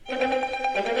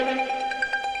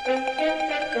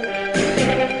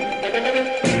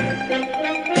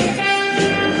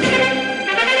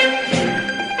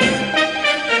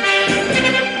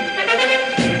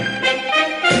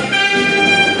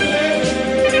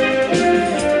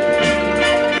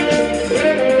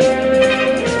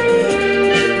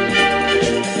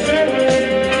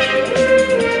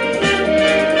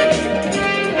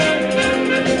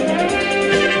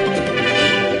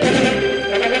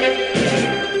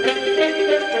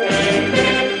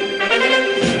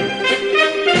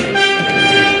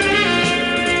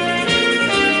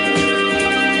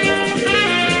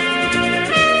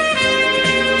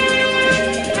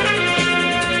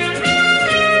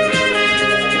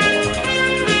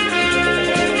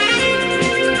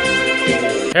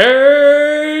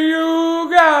Hey, you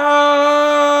guys!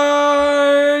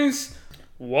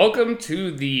 Welcome to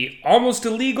the almost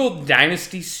illegal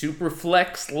Dynasty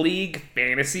Superflex League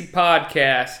Fantasy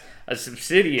Podcast, a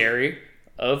subsidiary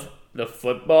of the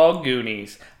Football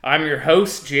Goonies. I'm your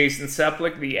host, Jason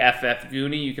Seplik, the FF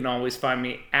Goonie. You can always find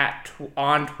me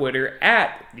on Twitter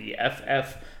at the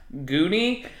FF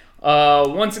Goonie.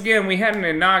 Once again, we had an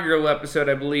inaugural episode,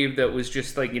 I believe, that was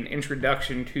just like an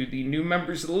introduction to the new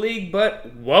members of the league,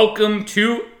 but welcome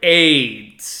to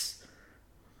AIDS.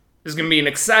 This is going to be an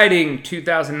exciting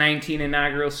 2019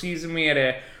 inaugural season. We had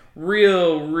a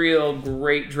real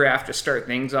great draft to start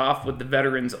things off with the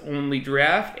veterans only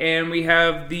draft, and we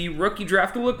have the rookie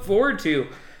draft to look forward to.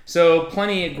 So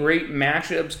plenty of great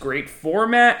matchups, great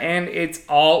format, and it's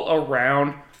all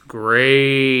around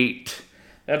great.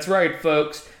 That's right,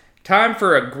 folks. Time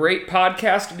for a great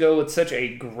podcast to go with such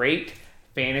a great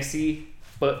fantasy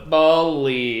football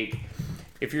league.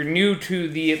 If you're new to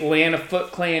the Atlanta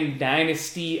Foot Clan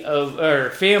dynasty or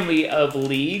family of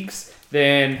leagues,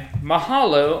 then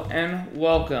mahalo and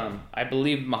welcome. I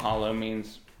believe mahalo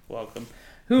means welcome.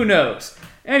 Who knows?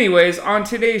 Anyways, on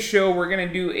today's show, we're going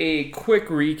to do a quick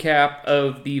recap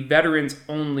of the veterans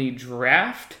only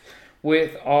draft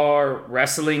with our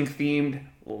wrestling themed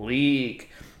league.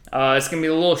 It's going to be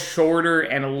a little shorter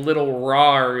and a little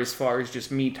raw as far as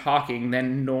just me talking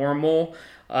than normal.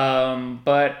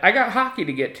 But I got hockey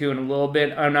to get to in a little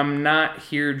bit, and I'm not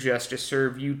here just to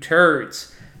serve you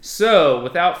turds. So,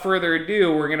 without further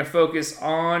ado, we're going to focus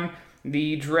on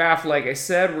the draft. Like I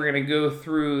said, we're going to go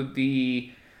through the,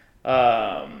 it's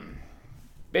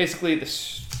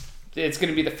going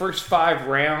to be the first 5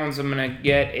 rounds. I'm going to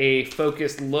get a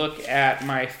focused look at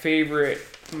my favorite,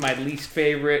 my least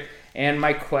favorite, and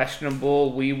my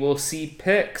questionable we will see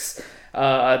picks.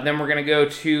 Then we're going to go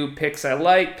to picks I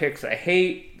like, picks I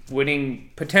hate,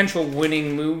 potential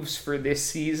winning moves for this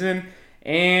season,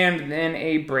 and then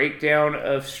a breakdown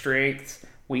of strengths,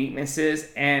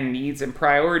 weaknesses, and needs and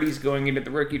priorities going into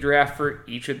the rookie draft for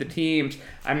each of the teams.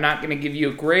 I'm not going to give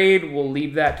you a grade. We'll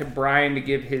leave that to Brian to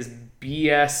give his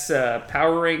BS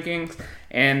power rankings,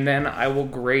 and then I will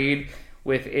grade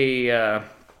with a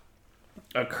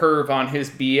curve on his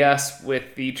BS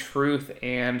with the truth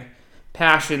and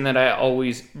passion that I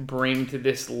always bring to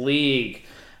this league.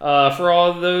 For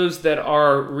all of those that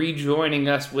are rejoining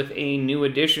us with a new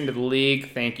addition to the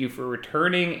league, thank you for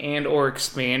returning and or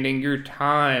expanding your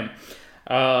time.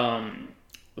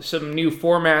 Some new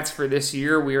formats for this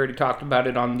year. We already talked about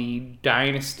it on the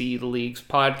Dynasty Leagues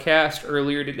podcast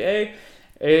earlier today.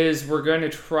 Is we're going to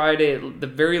try to, at the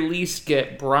very least,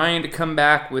 get Brian to come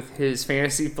back with his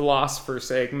Fantasy Philosopher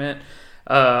segment.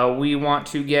 We want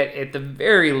to get, at the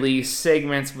very least,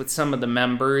 segments with some of the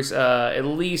members, at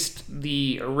least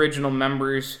the original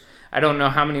members. I don't know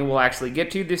how many we'll actually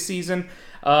get to this season.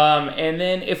 And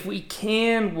then if we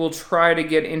can, we'll try to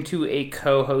get into a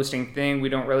co-hosting thing. We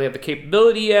don't really have the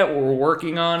capability yet. We're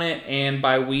working on it. And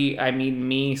by we, I mean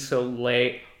me, so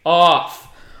lay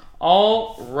off.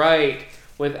 All right.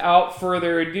 Without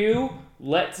further ado,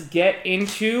 let's get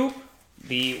into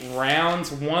the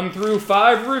rounds 1 through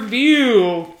 5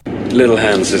 review. Little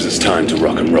Hand says it's time to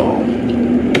rock and roll.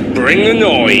 Bring the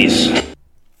noise.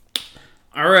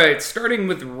 All right, starting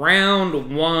with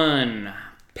round 1,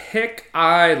 pick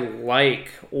I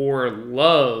like or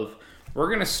love. We're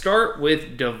going to start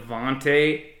with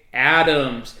Davante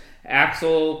Adams.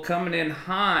 Axel coming in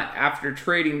hot after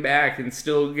trading back and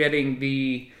still getting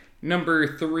the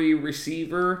number 3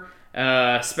 receiver,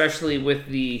 especially with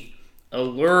the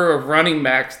allure of running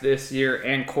backs this year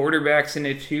and quarterbacks in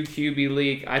a 2 QB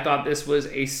league. I thought this was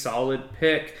a solid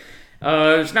pick.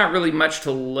 There's not really much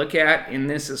to look at in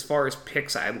this as far as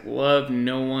picks I love.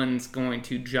 No one's going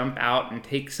to jump out and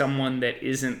take someone that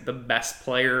isn't the best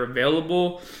player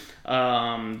available.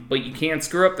 But you can't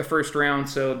screw up the first round,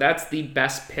 so that's the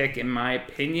best pick in my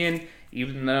opinion,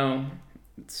 even though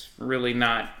it's really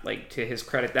not, like, to his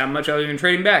credit that much other than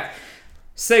trading back.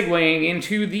 Segueing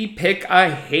into the pick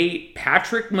I hate,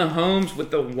 Patrick Mahomes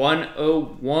with the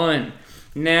 101.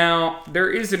 Now, there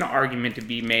is an argument to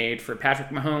be made for Patrick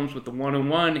Mahomes with the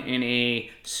 101 in a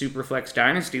Superflex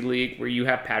Dynasty League where you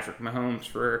have Patrick Mahomes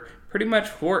for pretty much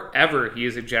forever. He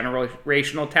is a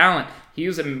generational talent. He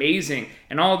is amazing.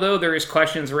 And although there is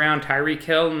questions around Tyreek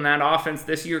Hill and that offense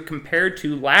this year compared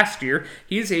to last year,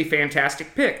 he is a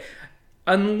fantastic pick.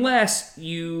 Unless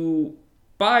you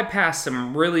bypass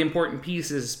some really important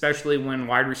pieces, especially when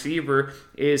wide receiver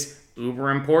is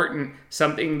uber important,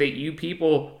 something that you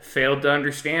people failed to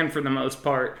understand for the most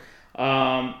part.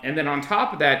 And then on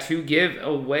top of that, to give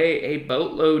away a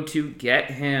boatload to get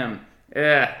him.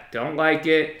 Don't like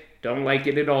it. Don't like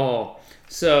it at all.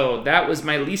 So that was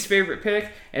my least favorite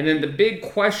pick. And then the big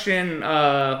question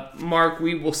mark,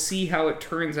 we will see how it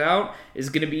turns out, is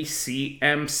going to be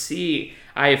CMC.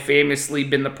 I have famously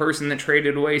been the person that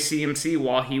traded away CMC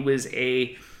while he was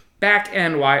a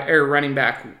back-end running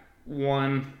back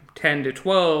 110 to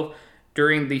 12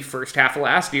 during the first half of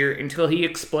last year until he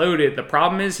exploded. The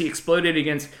problem is he exploded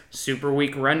against super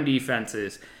weak run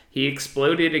defenses. He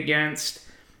exploded against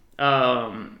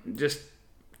just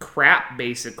crap,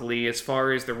 basically, as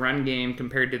far as the run game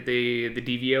compared to the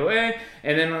DVOA.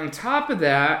 And then on top of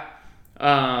that,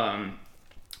 I'm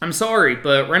sorry,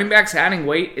 but running backs adding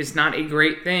weight is not a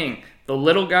great thing. The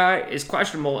little guy is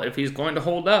questionable if he's going to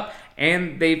hold up,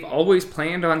 and they've always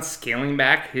planned on scaling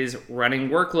back his running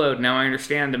workload. Now, I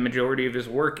understand the majority of his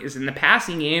work is in the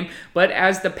passing game, but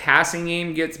as the passing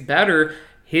game gets better,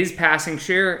 his passing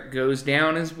share goes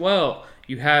down as well.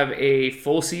 You have a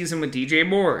full season with DJ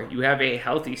Moore. You have a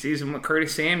healthy season with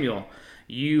Curtis Samuel.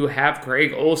 You have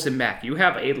Greg Olsen back. You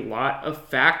have a lot of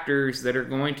factors that are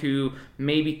going to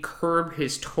maybe curb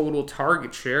his total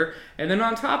target share. And then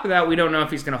on top of that, we don't know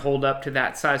if he's going to hold up to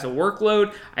that size of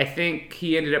workload. I think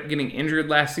he ended up getting injured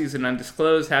last season,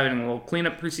 undisclosed, having a little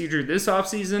cleanup procedure this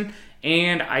offseason.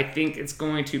 And I think it's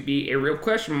going to be a real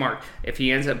question mark. If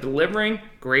he ends up delivering,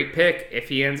 great pick. If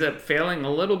he ends up failing a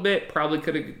little bit, probably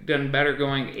could have done better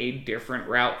going a different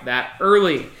route that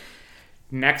early.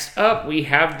 Next up, we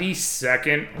have the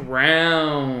second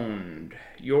round.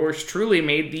 Yours truly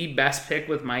made the best pick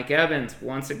with Mike Evans.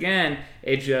 Once again,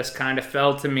 it just kind of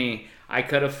fell to me. I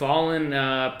could have fallen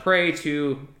prey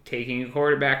to taking a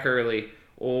quarterback early,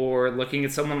 or looking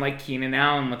at someone like Keenan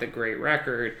Allen with a great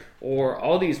record, or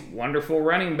all these wonderful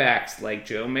running backs like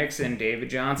Joe Mixon, David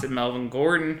Johnson, Melvin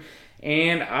Gordon.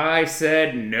 And I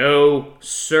said, no,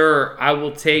 sir, I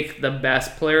will take the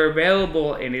best player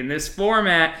available. And in this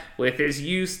format, with his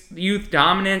youth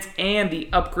dominance and the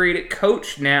upgraded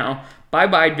coach now,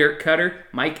 bye-bye Dirk Cutter,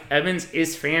 Mike Evans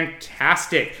is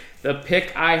fantastic. The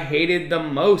pick I hated the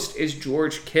most is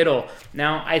George Kittle.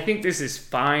 Now, I think this is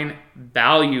fine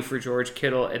value for George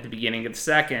Kittle at the beginning of the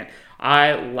second.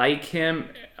 I like him.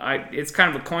 It's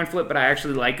kind of a coin flip, but I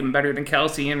actually like him better than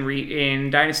Kelsey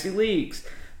in Dynasty Leagues.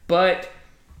 But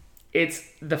it's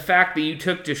the fact that you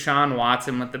took Deshaun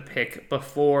Watson with the pick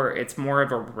before. It's more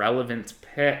of a relevance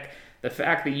pick. The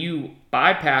fact that you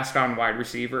bypassed on wide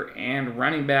receiver and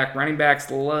running back. Running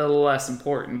back's a little less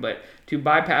important, but to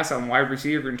bypass on wide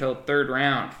receiver until third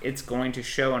round, it's going to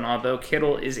show. And although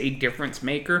Kittle is a difference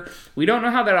maker, we don't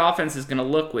know how that offense is going to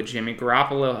look with Jimmy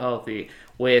Garoppolo healthy,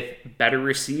 with better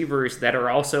receivers that are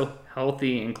also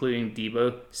healthy, including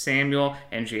Deebo Samuel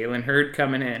and Jalen Hurd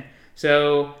coming in.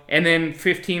 So, and then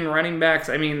 15 running backs.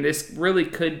 I mean, this really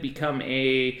could become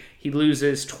he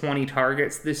loses 20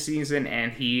 targets this season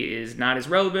and he is not as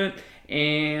relevant.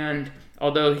 And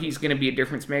although he's going to be a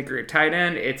difference maker at tight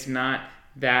end, it's not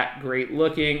that great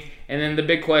looking. And then the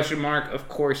big question mark, of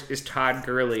course, is Todd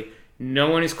Gurley. No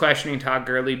one is questioning Todd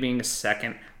Gurley being a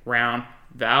second round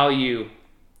value,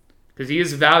 because he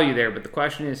is value there. But the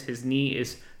question is, his knee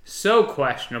is so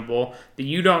questionable that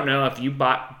you don't know if you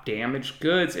bought damaged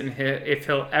goods and if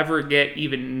he'll ever get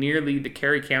even nearly the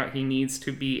carry count he needs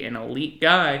to be an elite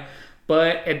guy.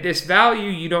 But at this value,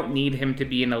 you don't need him to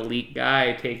be an elite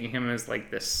guy, taking him as like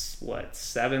this,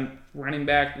 seventh running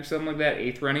back or something like that,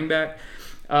 eighth running back.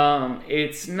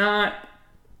 It's not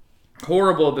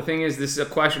horrible. The thing is, this is a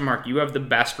question mark. You have the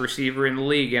best receiver in the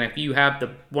league, and if you have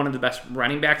one of the best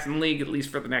running backs in the league, at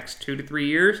least for the next 2 to 3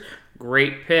 years,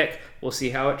 great pick. We'll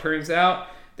see how it turns out.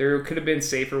 There could have been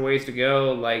safer ways to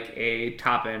go, like a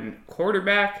top-end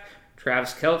quarterback,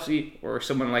 Travis Kelce, or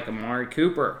someone like Amari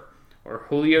Cooper or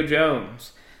Julio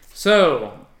Jones.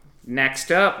 So,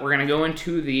 next up, we're going to go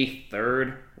into the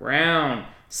third round.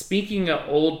 Speaking of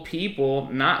old people,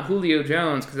 not Julio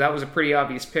Jones, because that was a pretty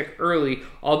obvious pick early,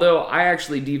 although I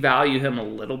actually devalue him a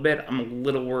little bit. I'm a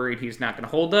little worried he's not going to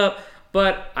hold up,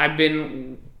 but I've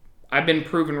been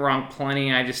proven wrong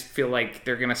plenty. I just feel like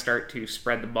they're going to start to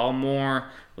spread the ball more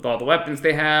with all the weapons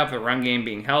they have, the run game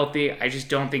being healthy. I just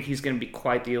don't think he's going to be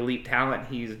quite the elite talent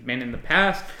he's been in the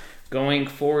past. Going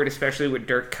forward, especially with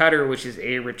Dirk Cutter, which is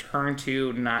a return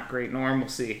to not great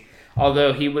normalcy,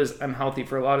 although he was unhealthy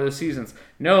for a lot of the seasons.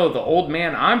 No, the old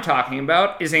man I'm talking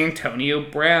about is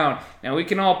Antonio Brown. Now, we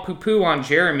can all poo-poo on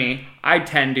Jeremy. I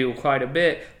tend to quite a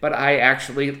bit, but I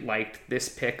actually liked this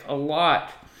pick a lot.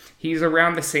 He's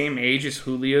around the same age as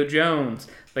Julio Jones.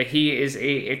 but he is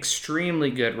a extremely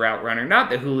good route runner. Not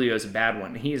that Julio's a bad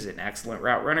one. He is an excellent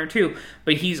route runner too,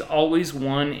 but he's always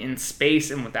won in space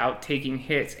and without taking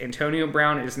hits. Antonio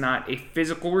Brown is not a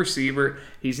physical receiver.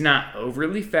 He's not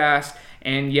overly fast,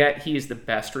 and yet he is the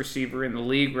best receiver in the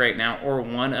league right now, or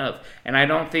one of. And I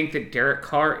don't think that Derek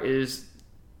Carr is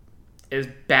as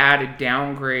bad a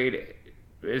downgrade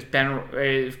is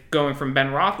going from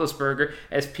Ben Roethlisberger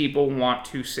as people want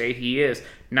to say he is.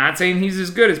 Not saying he's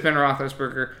as good as Ben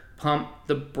Roethlisberger. Pump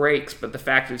the brakes. But the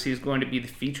fact is he's going to be the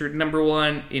featured number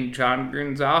one in John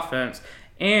Gruden's offense.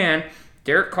 And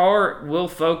Derek Carr will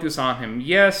focus on him.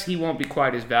 Yes, he won't be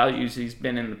quite as valued as he's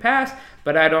been in the past,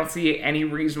 but I don't see any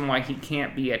reason why he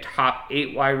can't be a top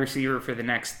 8 wide receiver for the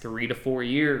next 3 to 4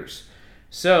 years.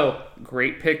 So,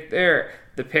 great pick there.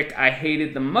 The pick I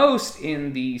hated the most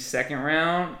in the second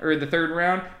round, or the third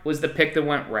round, was the pick that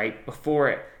went right before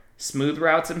it. Smooth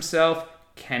routes himself,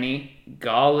 Kenny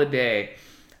Golladay.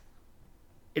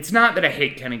 It's not that I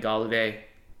hate Kenny Golladay,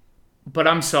 but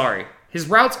I'm sorry. His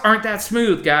routes aren't that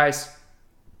smooth, guys.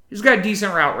 He's got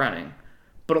decent route running.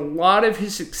 But a lot of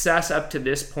his success up to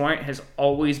this point has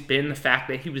always been the fact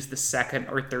that he was the second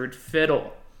or third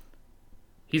fiddle.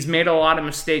 He's made a lot of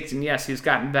mistakes, and yes, he's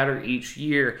gotten better each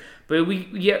year. But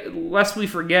lest we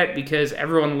forget, because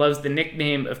everyone loves the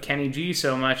nickname of Kenny G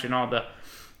so much and all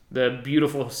the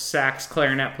beautiful sax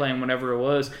clarinet playing, whatever it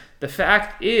was. The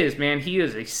fact is, man, he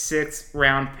is a 6th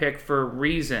round pick for a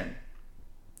reason.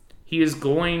 He is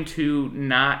going to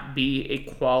not be a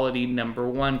quality number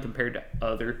one compared to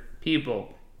other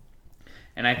people.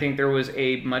 And I think there was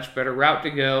a much better route to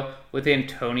go with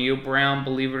Antonio Brown,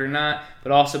 believe it or not.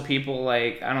 But also people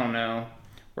like, I don't know,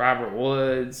 Robert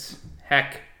Woods,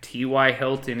 heck, T.Y.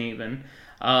 Hilton even.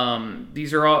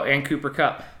 These are all, and Cooper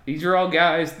Kupp. These are all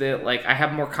guys that, like, I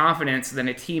have more confidence than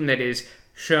a team that has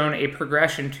shown a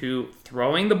progression to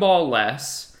throwing the ball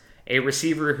less, a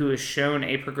receiver who has shown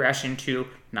a progression to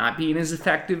not being as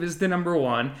effective as the number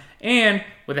one, and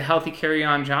with a healthy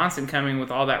Kerryon Johnson coming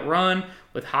with all that run,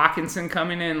 with Hawkinson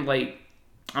coming in, like,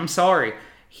 I'm sorry.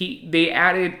 They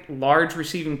added large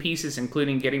receiving pieces,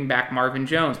 including getting back Marvin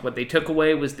Jones. What they took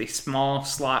away was the small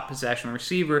slot possession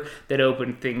receiver that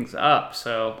opened things up.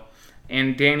 So,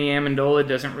 and Danny Amendola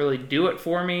doesn't really do it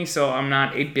for me, so I'm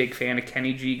not a big fan of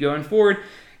Kenny G going forward.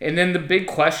 And then the big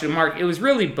question mark, it was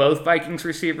really both Vikings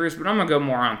receivers, but I'm going to go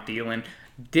more on Thielen.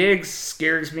 Diggs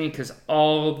scares me because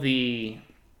all the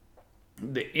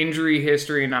injury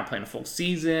history and not playing a full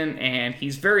season, and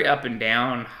he's very up and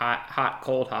down, hot,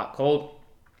 cold.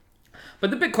 But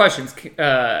the big question is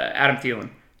Adam Thielen.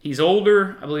 He's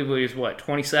older. I believe he was,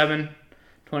 27,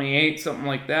 28, something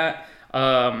like that.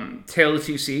 Tale of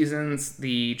two seasons,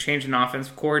 the change in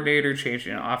offensive coordinator, change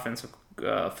in offensive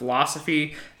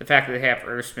philosophy, the fact that they have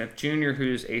Irv Smith Jr.,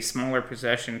 who's a smaller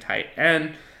possession tight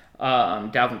end,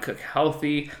 Dalvin Cook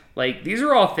healthy. Like, these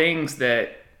are all things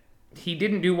that he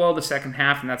didn't do well the second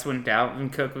half, and that's when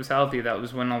Dalvin Cook was healthy. That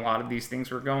was when a lot of these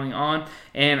things were going on,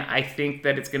 and I think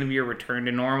that it's going to be a return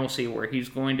to normalcy where he's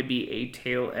going to be a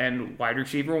tail-end wide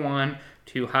receiver 1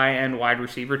 to high-end wide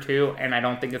receiver 2, and I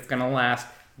don't think it's going to last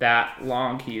that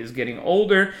long. He is getting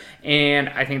older, and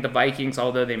I think the Vikings,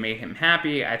 although they made him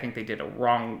happy, I think they did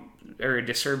a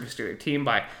disservice to their team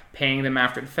by paying them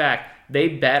after the fact. They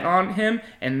bet on him,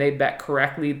 and they bet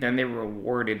correctly, then they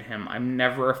rewarded him. I'm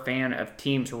never a fan of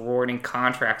teams rewarding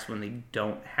contracts when they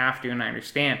don't have to, and I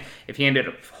understand. If he ended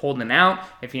up holding out,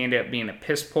 if he ended up being a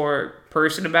piss-poor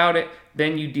person about it,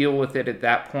 then you deal with it at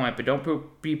that point. But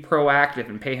don't be proactive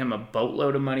and pay him a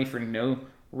boatload of money for no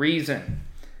reason.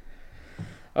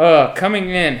 Coming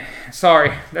in,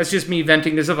 sorry, that's just me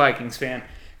venting as a Vikings fan.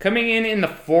 Coming in the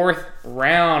 4th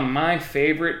round, my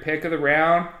favorite pick of the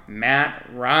round, Matt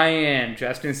Ryan.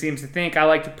 Justin seems to think I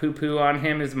like to poo-poo on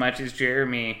him as much as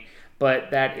Jeremy, but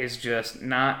that is just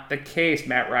not the case.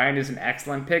 Matt Ryan is an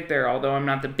excellent pick there, although I'm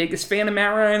not the biggest fan of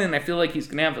Matt Ryan, and I feel like he's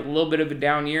going to have a little bit of a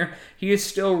down year. He is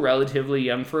still relatively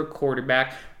young for a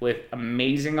quarterback with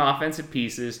amazing offensive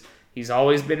pieces. He's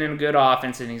always been in a good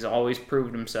offense, and he's always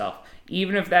proved himself.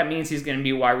 Even if that means he's going to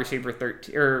be wide receiver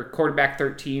 13 or quarterback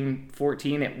 13,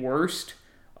 14 at worst,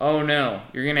 oh no.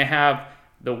 You're going to have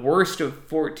the worst of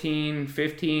 14,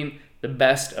 15, the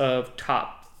best of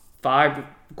top 5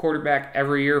 quarterback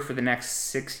every year for the next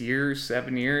 6 years,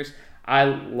 7 years. I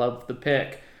love the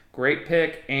pick. Great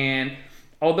pick. And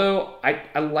although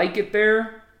I like it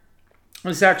there,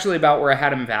 it's actually about where I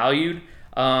had him valued.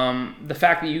 The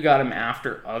fact that you got him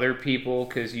after other people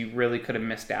because you really could have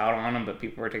missed out on him, but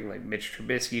people were taking like Mitch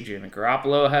Trubisky, Jimmy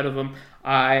Garoppolo ahead of him.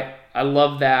 I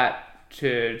love that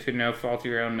to no fault of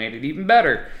your own made it even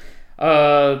better.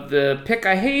 The pick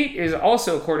I hate is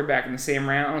also a quarterback in the same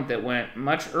round that went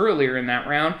much earlier in that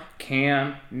round,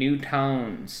 Cam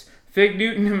Newtons. Fig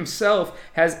Newton himself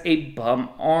has a bum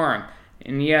arm.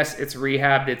 And yes, it's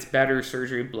rehabbed, it's better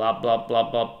surgery, blah, blah,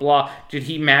 blah, blah, blah. Did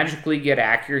he magically get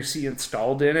accuracy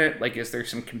installed in it? Like, is there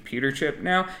some computer chip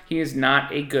now? He is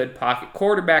not a good pocket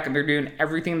quarterback, and they're doing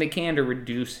everything they can to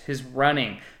reduce his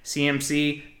running.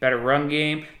 CMC, better run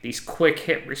game, these quick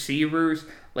hit receivers,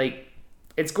 like,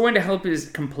 it's going to help his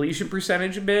completion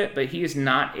percentage a bit, but he is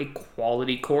not a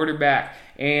quality quarterback.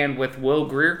 And with Will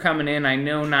Grier coming in, I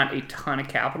know not a ton of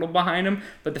capital behind him,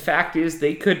 but the fact is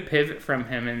they could pivot from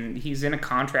him, and he's in a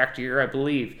contract year, I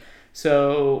believe.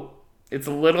 So it's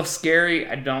a little scary.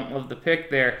 I don't love the pick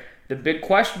there. The big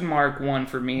question mark one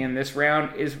for me in this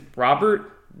round is Robert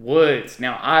Woods.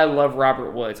 Now, I love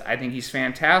Robert Woods. I think he's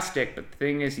fantastic, but the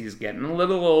thing is he's getting a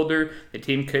little older. The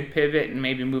team could pivot and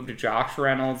maybe move to Josh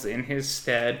Reynolds in his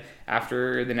stead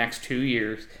after the next 2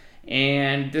 years.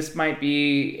 And this might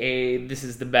be this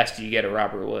is the best you get at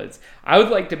Robert Woods. I would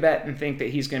like to bet and think that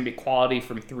he's going to be quality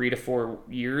from 3 to 4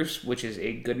 years, which is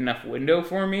a good enough window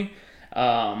for me.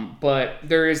 But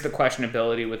there is the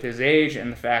questionability with his age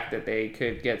and the fact that they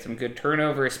could get some good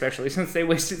turnover, especially since they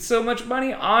wasted so much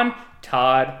money on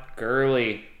Todd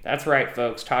Gurley. That's right,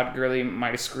 folks. Todd Gurley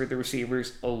might have screwed the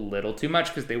receivers a little too much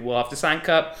because they will have to sign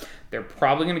Kupp. They're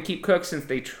probably going to keep Cook since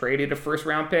they traded a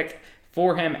first-round pick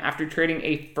for him after trading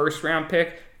a first-round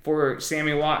pick for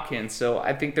Sammy Watkins. So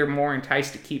I think they're more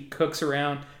enticed to keep Cooks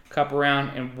around, Kupp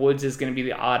around, and Woods is going to be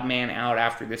the odd man out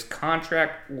after this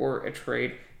contract or a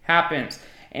trade happens.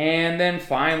 And then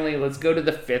finally, let's go to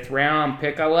the 5th round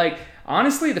pick I like.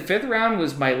 Honestly, the 5th round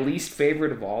was my least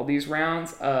favorite of all these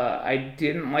rounds. I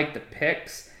didn't like the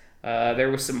picks. There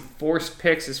was some forced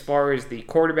picks as far as the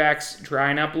quarterbacks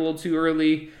drying up a little too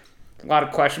early. A lot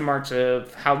of question marks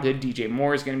of how good DJ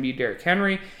Moore is going to be, Derrick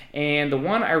Henry. And the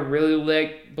one I really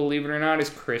like, believe it or not, is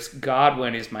Chris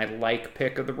Godwin is my like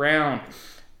pick of the round.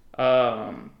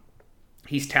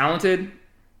 He's talented.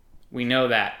 We know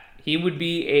that. He would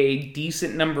be a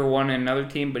decent number one in another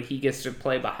team, but he gets to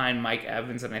play behind Mike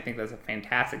Evans, and I think that's a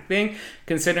fantastic thing,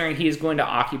 considering he is going to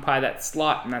occupy that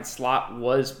slot, and that slot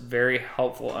was very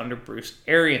helpful under Bruce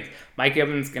Arians. Mike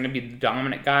Evans is going to be the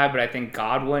dominant guy, but I think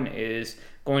Godwin is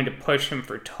going to push him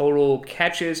for total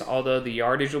catches, although the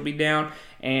yardage will be down,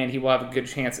 and he will have a good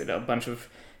chance at a bunch of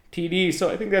TDs, so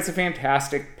I think that's a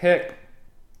fantastic pick.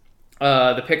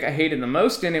 The pick I hated the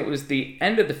most in it was the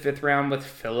end of the 5th round with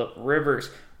Phillip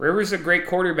Rivers. Rivers is a great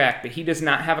quarterback, but he does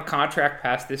not have a contract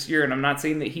past this year, and I'm not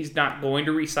saying that he's not going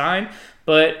to resign,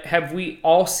 but have we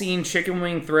all seen Chicken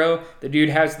Wing throw? The dude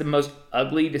has the most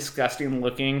ugly,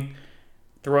 disgusting-looking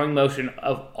throwing motion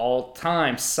of all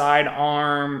time.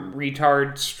 Sidearm,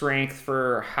 retard strength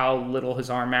for how little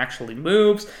his arm actually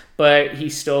moves, but he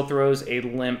still throws a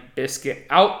limp biscuit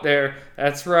out there.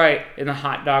 That's right, in the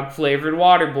hot dog flavored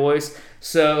water, boys.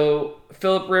 So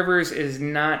Phillip Rivers is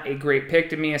not a great pick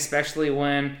to me, especially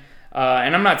when,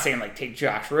 and I'm not saying like take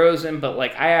Josh Rosen, but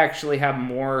like I actually have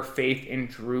more faith in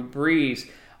Drew Brees.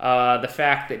 The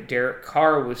fact that Derek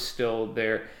Carr was still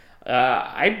there.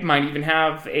 I might even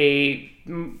have a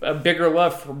bigger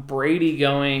love for Brady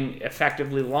going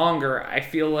effectively longer. I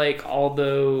feel like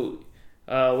although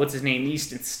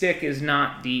Easton Stick is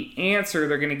not the answer,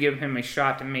 they're going to give him a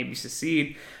shot to maybe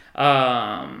succeed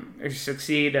Phillip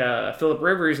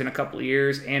Rivers in a couple of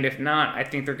years, and if not, I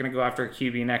think they're going to go after a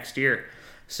QB next year.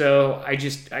 So I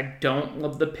don't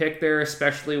love the pick there,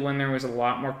 especially when there was a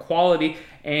lot more quality.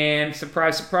 And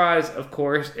surprise, surprise, of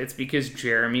course, it's because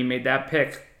Jeremy made that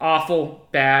pick. Awful,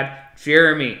 bad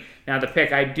Jeremy. Now, the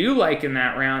pick I do like in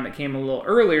that round that came a little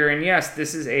earlier, and yes,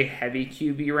 this is a heavy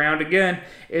QB round again,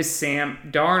 is Sam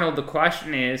Darnold. The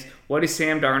question is, what is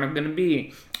Sam Darnold going to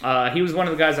be? He was one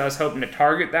of the guys I was hoping to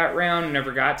target that round,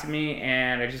 never got to me,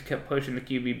 and I just kept pushing the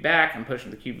QB back and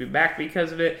pushing the QB back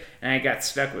because of it, and I got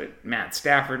stuck with Matt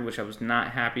Stafford, which I was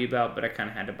not happy about, but I kind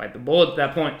of had to bite the bullet at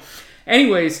that point.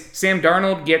 Anyways, Sam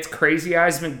Darnold gets Crazy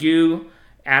Eyes McGoo,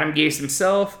 Adam Gase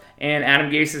himself, and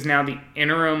Adam Gase is now the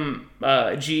interim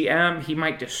GM. He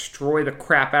might destroy the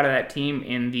crap out of that team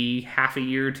in the half a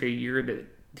year to a year that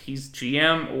he's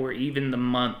GM, or even the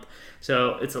month.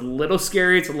 So it's a little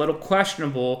scary. It's a little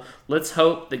questionable. Let's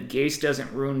hope that Gase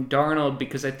doesn't ruin Darnold,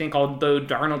 because I think although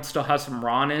Darnold still has some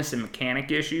rawness and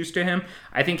mechanic issues to him,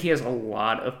 I think he has a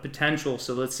lot of potential.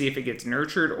 So let's see if it gets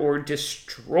nurtured or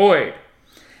destroyed.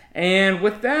 And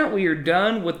with that, we are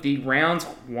done with the rounds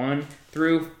 1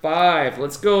 through 5.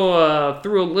 Let's go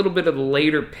through a little bit of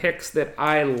later picks that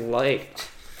I liked.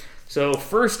 So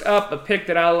first up, a pick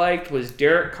that I liked was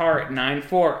Derek Carr at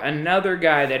 9-4. Another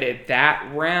guy that at that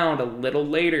round, a little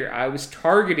later, I was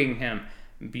targeting him.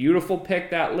 Beautiful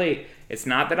pick that late. It's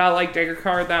not that I like Derek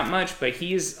Carr that much, but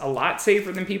he's a lot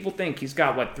safer than people think. He's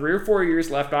got, 3 or 4 years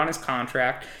left on his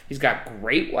contract. He's got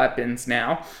great weapons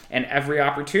now and every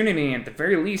opportunity. At the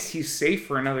very least, he's safe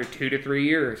for another 2 to 3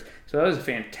 years. So that was a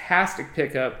fantastic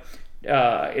pickup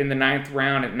in the 9th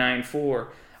round at 9-4.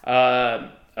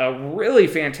 A really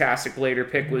fantastic later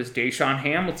pick was Deshaun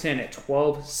Hamilton at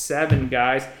 12-7,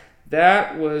 guys.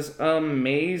 That was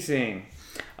amazing.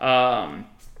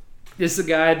 This is a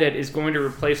guy that is going to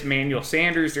replace Emmanuel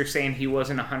Sanders. They're saying he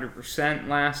wasn't 100%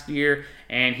 last year,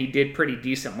 and he did pretty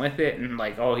decent with it. And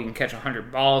he can catch 100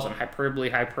 balls and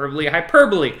hyperbole.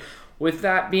 With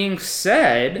that being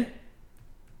said,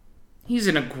 he's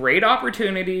in a great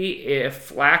opportunity if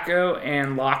Flacco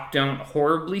and Locke don't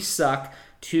horribly suck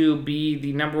to be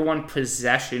the number one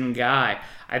possession guy.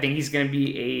 I think he's going to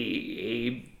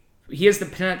be he has the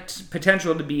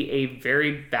potential to be a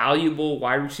very valuable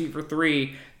wide receiver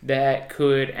 3 that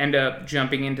could end up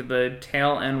jumping into the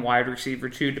tail end wide receiver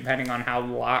 2, depending on how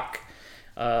Locke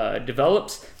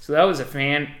develops. So that was a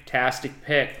fantastic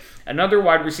pick. Another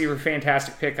wide receiver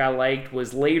fantastic pick I liked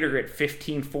was later at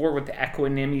 15-4 with the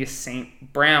Equanimeous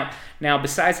St. Brown. Now,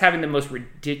 besides having the most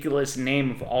ridiculous name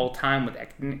of all time with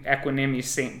Equanimeous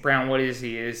St. Brown, what is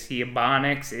he? Is he a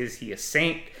Bonix? Is he a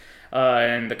saint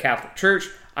in the Catholic Church?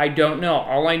 I don't know.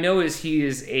 All I know is he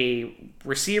is a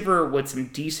receiver with some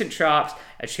decent chops,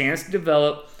 a chance to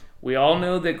develop. We all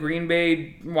know that Green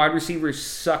Bay wide receivers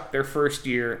suck their first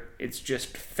year. It's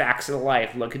just facts of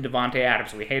life. Look at Devontae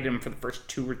Adams. We hated him for the first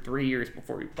 2 or 3 years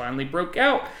before he finally broke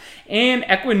out. And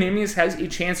Equanimeous has a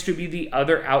chance to be the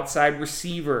other outside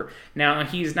receiver. Now,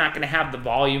 he's not going to have the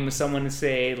volume of someone to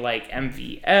say like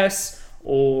MVS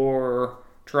or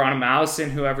Geronimo Allison,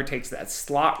 whoever takes that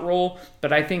slot role,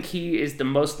 but I think he is the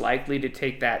most likely to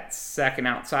take that second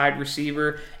outside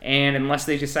receiver, and unless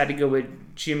they decide to go with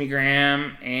Jimmy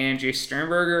Graham and Jay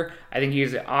Sternberger, I think he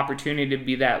has an opportunity to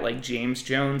be that James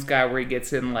Jones guy where he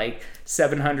gets in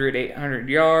 700, 800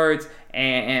 yards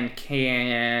and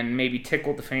can maybe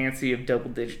tickle the fancy of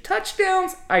double-digit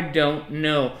touchdowns. I don't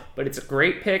know, but it's a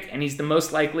great pick, and he's the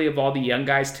most likely of all the young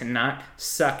guys to not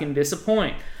suck and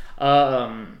disappoint.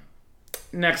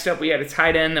 Next up, we had a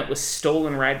tight end that was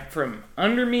stolen right from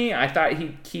under me. I thought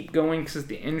he'd keep going because of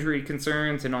the injury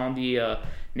concerns and all the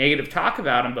negative talk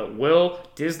about him, but Will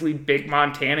Dissly, Big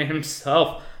Montana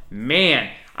himself, man,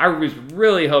 I was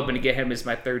really hoping to get him as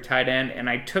my third tight end, and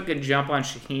I took a jump on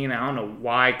Shaheen. I don't know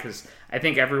why, because I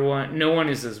think no one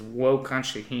is as woke on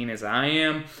Shaheen as I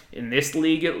am, in this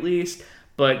league at least.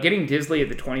 But getting Dissly at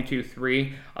the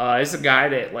 22-3 is a guy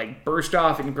that burst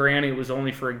off, and granted it was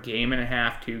only for a game and a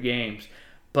half, 2 games.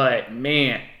 But,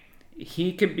 man,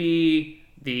 he could be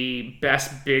the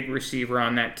best big receiver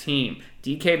on that team.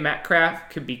 DK Metcalf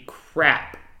could be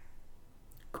crap.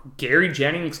 Gary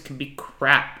Jennings could be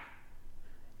crap.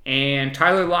 And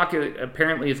Tyler Lockett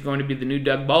apparently is going to be the new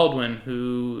Doug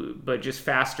Baldwin, but just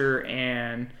faster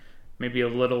and maybe a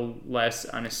little less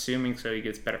unassuming, so he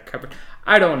gets better coverage.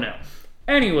 I don't know.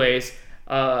 Anyways,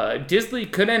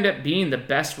 Dissly could end up being the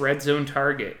best red zone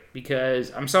target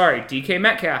because, I'm sorry, DK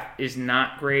Metcalf is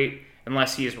not great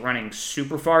unless he is running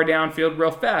super far downfield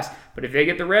real fast. But if they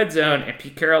get the red zone, and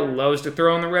Pete Carroll loves to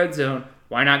throw in the red zone,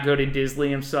 why not go to Dissly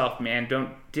himself, man?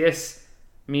 Don't diss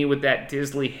me with that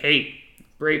Dissly hate.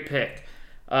 Great pick.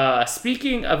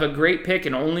 Speaking of a great pick,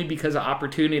 and only because of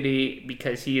opportunity,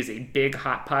 because he is a big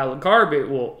hot pile of garbage,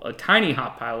 well, a tiny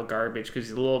hot pile of garbage because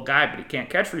he's a little guy, but he can't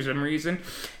catch for some reason,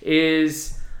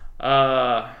 is,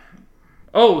 sorry,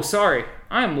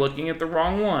 I'm looking at the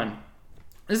wrong one.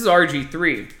 This is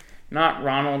RG3, not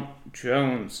Ronald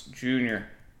Jones Jr.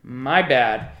 My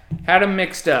bad. Had him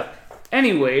mixed up.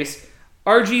 Anyways,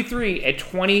 RG3 at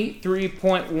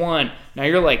 23.1. Now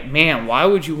you're like, man, why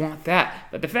would you want that?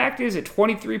 But the fact is, at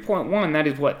 23.1, that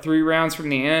is 3 rounds from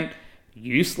the end.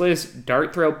 Useless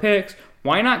dart throw picks.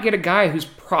 Why not get a guy who's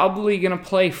probably going to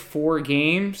play 4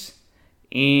 games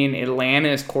in Atlanta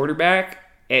as quarterback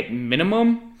at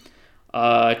minimum?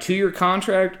 2-year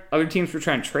contract. Other teams were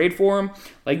trying to trade for him.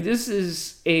 This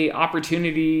is a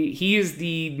opportunity. He is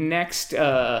the next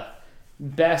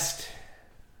best.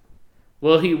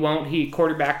 Well, he won't. He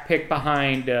quarterback pick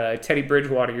behind Teddy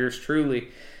Bridgewater, yours truly.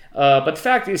 But the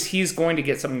fact is, he's going to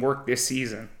get some work this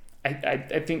season.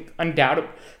 I think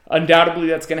undoubtedly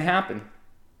that's going to happen.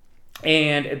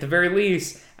 And at the very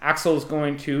least, Axel is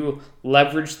going to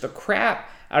leverage the crap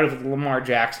out of the Lamar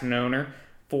Jackson owner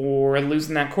for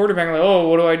losing that quarterback. Like, oh,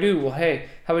 what do I do? Well, hey,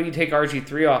 how about you take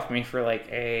RG3 off me for like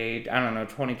a,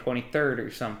 2023rd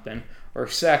or something, or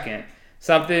second.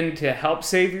 Something to help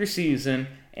save your season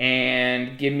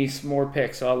and give me some more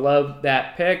picks. So I love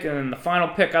that pick. And then the final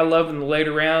pick I love in the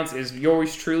later rounds is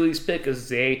yours truly's pick of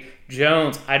Zay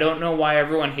Jones. I don't know why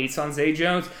everyone hates on Zay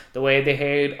Jones the way they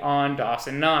hate on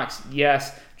Dawson Knox.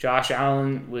 Yes, Josh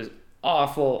Allen was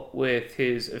awful with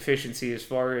his efficiency as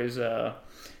far as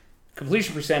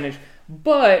completion percentage,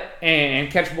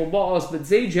 and catchable balls, but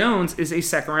Zay Jones is a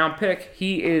second-round pick.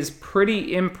 He is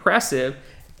pretty impressive.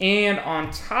 And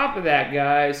on top of that,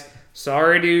 guys,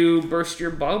 sorry to burst your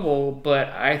bubble, but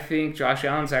I think Josh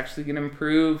Allen's actually going to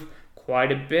improve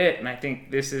quite a bit, and I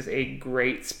think this is a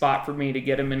great spot for me to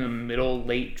get him in a middle,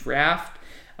 late draft,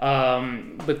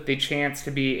 with the chance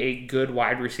to be a good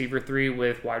wide receiver 3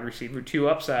 with wide receiver 2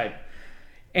 upside.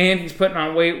 And he's putting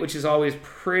on weight, which is always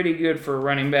pretty good for a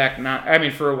running back.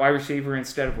 For a wide receiver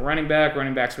instead of a running back.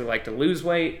 Running backs would like to lose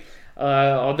weight.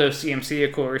 Although CMC,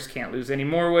 of course, can't lose any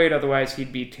more weight. Otherwise,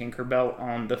 he'd be Tinkerbell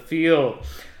on the field.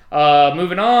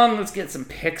 Moving on, let's get some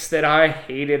picks that I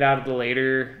hated out of the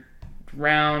later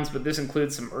rounds. But this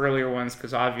includes some earlier ones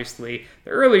because obviously the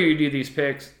earlier you do these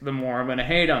picks, the more I'm going to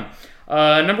hate them.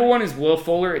 Number 1 is Will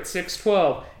Fuller at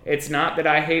 6'12". It's not that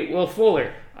I hate Will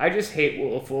Fuller. I just hate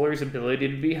Will Fuller's ability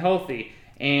to be healthy.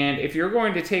 And if you're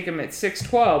going to take him at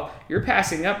 6'12", you're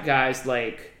passing up guys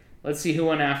like, let's see who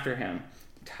went after him.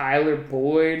 Tyler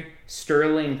Boyd,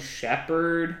 Sterling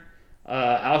Shepard,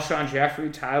 Alshon Jeffrey,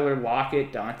 Tyler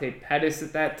Lockett, Dante Pettis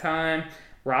at that time,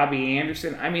 Robbie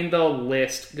Anderson. I mean, the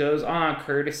list goes on.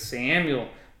 Curtis Samuel.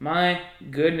 My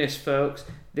goodness, folks.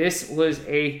 This was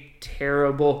a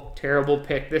terrible, terrible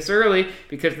pick this early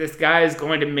because this guy is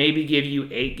going to maybe give you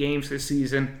 8 games this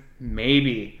season.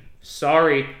 Maybe.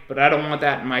 Sorry, but I don't want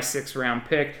that in my 6th-round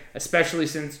pick, especially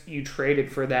since you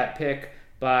traded for that pick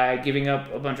by giving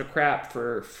up a bunch of crap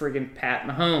for friggin' Pat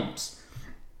Mahomes.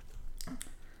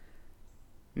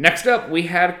 Next up, we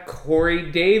had Corey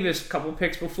Davis, a couple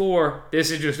picks before.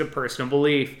 This is just a personal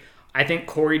belief. I think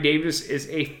Corey Davis is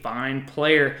a fine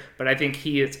player, but I think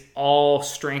he is all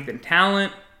strength and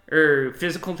talent, or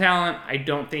physical talent. I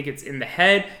don't think it's in the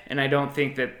head, and I don't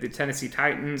think that the Tennessee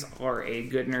Titans are a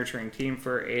good nurturing team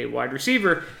for a wide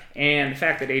receiver. And the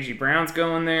fact that A.J. Brown's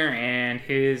going there and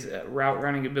his route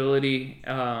running ability,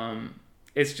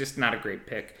 it's just not a great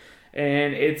pick.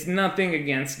 And it's nothing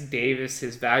against Davis.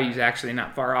 His value is actually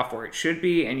not far off where it should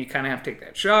be, and you kind of have to take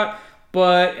that shot.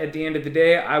 But at the end of the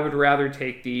day, I would rather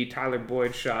take the Tyler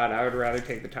Boyd shot. I would rather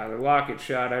take the Tyler Lockett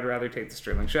shot. I'd rather take the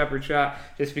Sterling Shepard shot.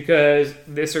 Just because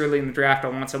this early in the draft, I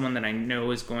want someone that I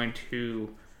know is going to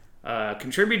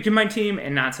contribute to my team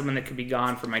and not someone that could be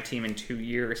gone from my team in 2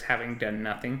 years having done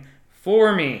nothing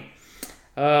for me.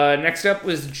 Next up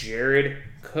was Jared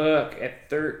Cook at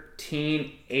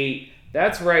 13-8.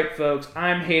 That's right, folks.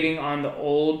 I'm hating on the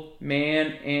old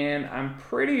man, and I'm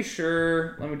pretty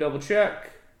sure, let me double check.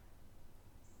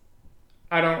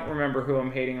 I don't remember who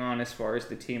I'm hating on as far as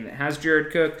the team that has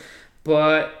Jared Cook,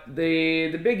 but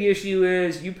the big issue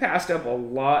is you passed up a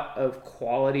lot of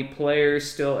quality players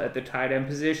still at the tight end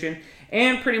position,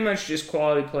 and pretty much just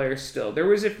quality players still. There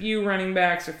was a few running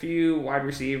backs, a few wide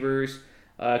receivers,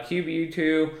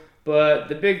 QB2, but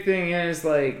the big thing is,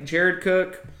 like, Jared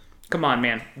Cook, come on,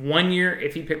 man. 1 year,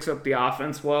 if he picks up the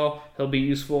offense well, he'll be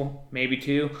useful, maybe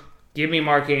 2. Give me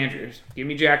Mark Andrews. Give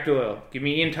me Jack Doyle. Give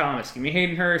me Ian Thomas. Give me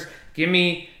Hayden Hurst. Give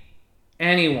me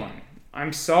anyone.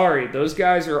 I'm sorry. Those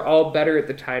guys are all better at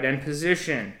the tight end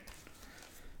position.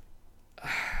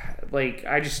 Like,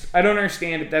 I don't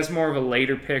understand it. That's more of a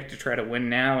later pick to try to win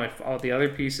now if all the other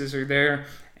pieces are there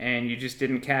and you just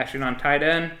didn't cash in on tight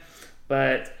end.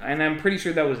 And I'm pretty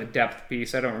sure that was a depth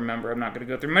piece. I don't remember. I'm not going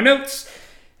to go through my notes.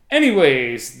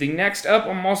 Anyways, the next up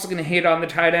I'm also going to hate on the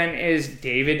tight end is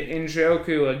David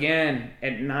Njoku. Again,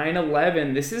 at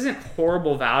 9-11, this isn't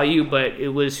horrible value, but it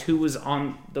was who was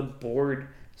on the board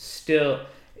still.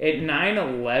 At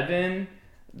 9-11,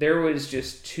 there was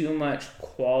just too much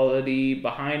quality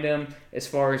behind him as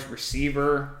far as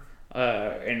receiver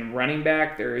and running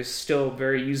back. There is still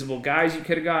very usable guys you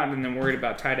could have gotten and then worried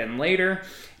about tight end later.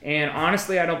 And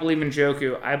honestly, I don't believe in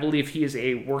Njoku. I believe he is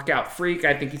a workout freak.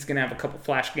 I think he's going to have a couple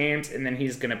flash games, and then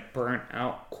he's going to burn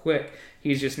out quick.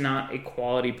 He's just not a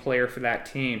quality player for that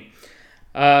team.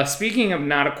 Speaking of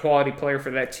not a quality player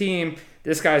for that team,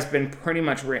 this guy's been pretty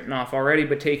much written off already,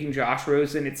 but taking Josh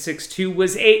Rosen at 6'2"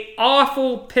 was an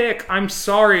awful pick. I'm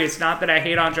sorry. It's not that I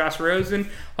hate on Josh Rosen.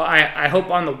 I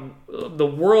hope on the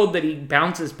world that he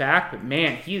bounces back, but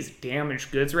man, he's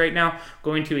damaged goods right now,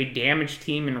 going to a damaged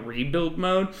team in rebuild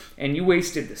mode, and you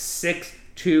wasted the 6'2"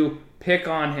 to pick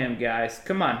on him, guys.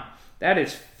 Come on. That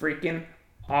is freaking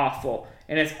awful.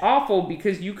 And it's awful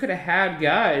because you could have had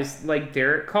guys like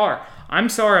Derek Carr. I'm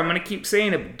sorry, I'm going to keep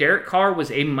saying it, but Derek Carr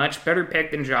was a much better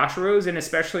pick than Josh Rosen,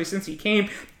 especially since he came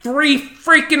 3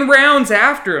 freaking rounds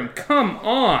after him. Come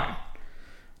on.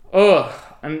 Ugh.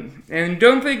 And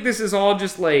don't think this is all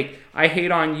just like, I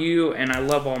hate on you and I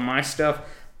love all my stuff,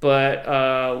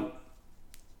 but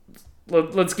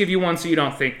let's give you one so you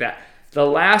don't think that. The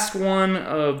last one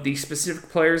of the specific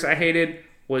players I hated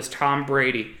was Tom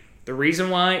Brady. The reason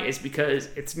why is because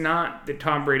it's not that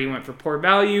Tom Brady went for poor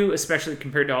value, especially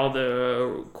compared to all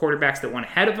the quarterbacks that went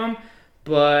ahead of him,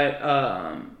 but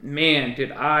man,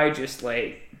 did I just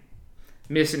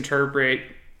misinterpret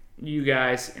you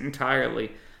guys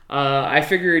entirely. I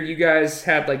figured you guys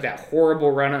had that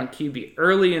horrible run on QB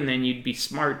early, and then you'd be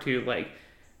smart to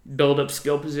build up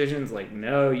skill positions.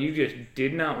 No, you just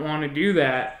did not want to do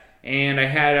that. And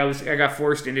I got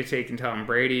forced into taking Tom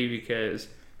Brady because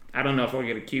I don't know if I'll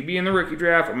get a QB in the rookie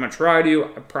draft. I'm gonna try to.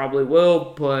 I probably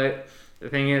will, but the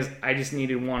thing is, I just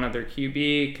needed one other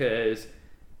QB because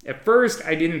at first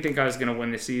I didn't think I was gonna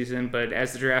win the season, but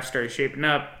as the draft started shaping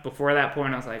up, before that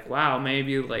point, I was like, wow,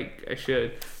 maybe I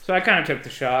should. So I kind of took the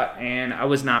shot, and I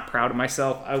was not proud of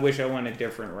myself. I wish I went a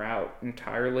different route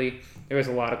entirely. There was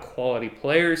a lot of quality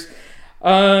players.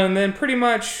 And then pretty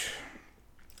much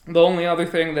the only other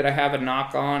thing that I have a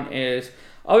knock on is,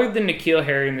 other than N'Keal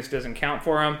Harry, and this doesn't count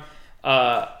for him,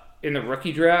 in the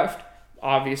rookie draft,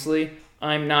 obviously,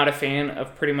 I'm not a fan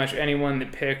of pretty much anyone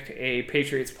that picked a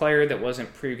Patriots player that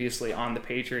wasn't previously on the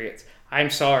Patriots.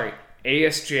 I'm sorry.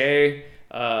 ASJ,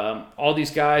 all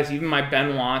these guys, even my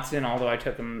Ben Watson, although I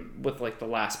took him with the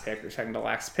last pick or second to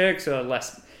last pick, so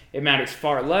it matters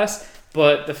far less.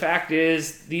 But the fact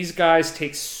is, these guys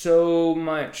take so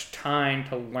much time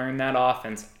to learn that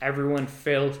offense. Everyone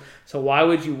fails. So why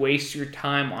would you waste your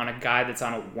time on a guy that's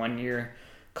on a 1-year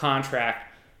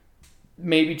contract,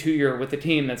 maybe 2-year, with a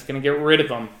team that's going to get rid of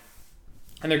them?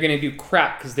 And they're going to do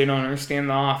crap because they don't understand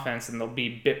the offense, and they'll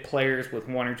be bit players with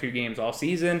 1 or 2 games all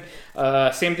season.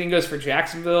 Same thing goes for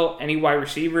Jacksonville. Any wide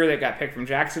receiver that got picked from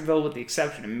Jacksonville, with the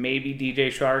exception of maybe DJ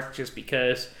Chark, just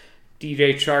because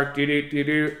DJ Chark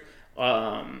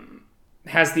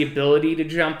has the ability to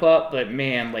jump up, but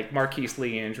man, Marquise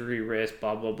Lee, injury risk,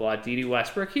 blah, blah, blah. D.D.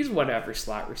 Westbrook, he's whatever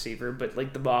slot receiver, but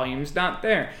the volume's not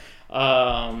there.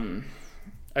 I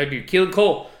do. Keelan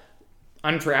Cole,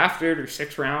 undrafted or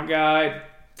 6th round guy,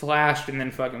 flashed and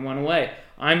then fucking went away.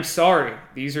 I'm sorry.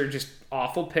 These are just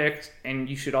awful picks, and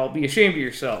you should all be ashamed of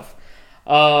yourself.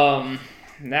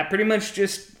 That pretty much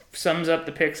just sums up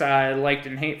the picks I liked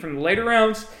and hate from the later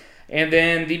rounds. And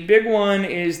then the big one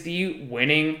is the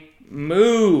winning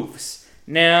moves.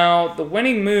 Now, the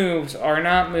winning moves are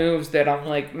not moves that I'm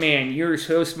like, man, you're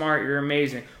so smart, you're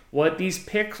amazing. What these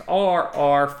picks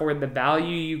are for the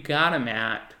value you got them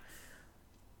at.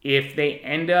 If they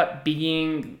end up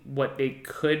being what they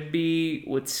could be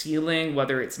with ceiling,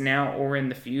 whether it's now or in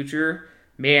the future,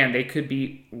 man, they could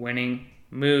be winning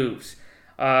moves.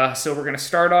 So we're going to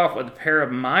start off with a pair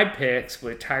of my picks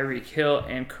with Tyreek Hill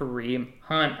and Kareem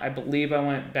Hunt. I believe I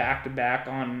went back-to-back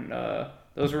on,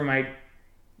 those were my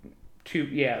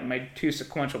two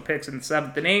sequential picks in the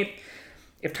 7th and 8th.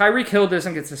 If Tyreek Hill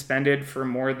doesn't get suspended for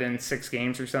more than 6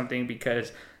 games or something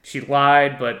because she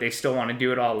lied, but they still want to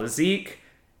do it all with Zeke,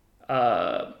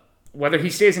 whether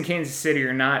he stays in Kansas City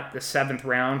or not, the 7th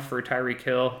round for Tyreek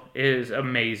Hill is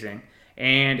amazing.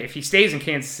 And if he stays in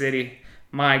Kansas City,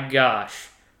 my gosh,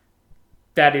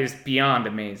 that is beyond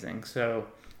amazing. So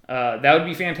that would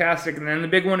be fantastic. And then the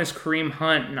big one is Kareem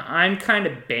Hunt. And I'm kind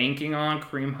of banking on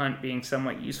Kareem Hunt being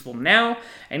somewhat useful now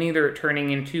and either it turning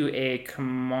into a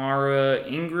Kamara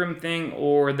Ingram thing,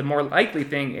 or the more likely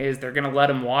thing is they're going to let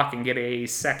him walk and get a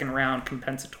 2nd round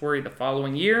compensatory the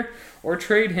following year, or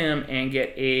trade him and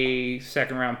get a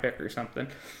 2nd round pick or something.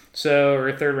 Or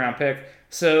a 3rd round pick.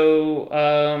 So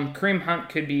Kareem Hunt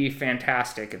could be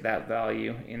fantastic at that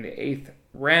value in the 8th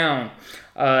round.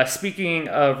 Speaking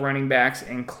of running backs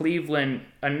in Cleveland,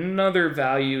 another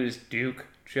value is Duke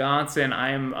Johnson.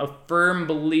 I am a firm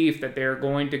belief that they're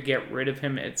going to get rid of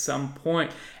him at some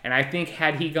point. And I think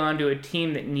had he gone to a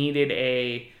team that needed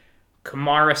a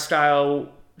Kamara-style,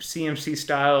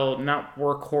 CMC-style, not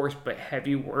workhorse, but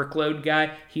heavy workload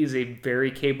guy, he's a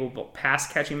very capable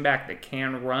pass-catching back that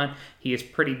can run. He is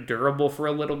pretty durable for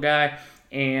a little guy.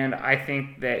 And I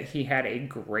think that he had a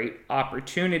great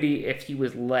opportunity if he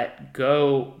was let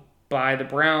go by the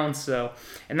Browns. So,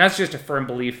 and that's just a firm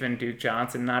belief in Duke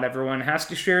Johnson. Not everyone has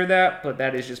to share that, but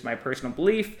that is just my personal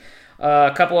belief.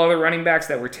 A couple other running backs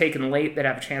that were taken late that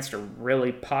have a chance to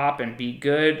really pop and be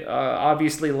good.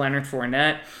 Obviously, Leonard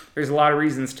Fournette. There's a lot of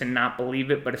reasons to not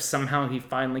believe it, but if somehow he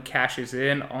finally cashes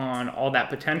in on all that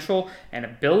potential and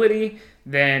ability,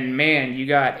 then, man, you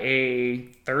got a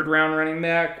third-round running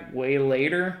back way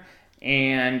later.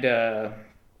 And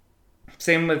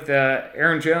same with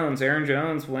Aaron Jones. Aaron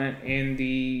Jones went in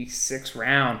the 6th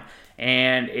round.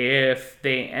 And if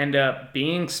they end up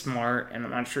being smart, and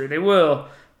I'm not sure they will,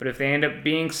 but if they end up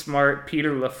being smart,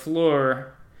 Peter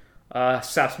LaFleur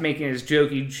stops making his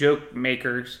jokey joke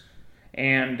makers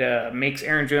and makes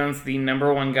Aaron Jones the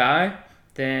number one guy,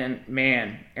 then,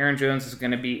 man, Aaron Jones is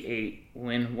going to be a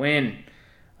win-win.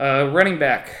 Running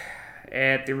back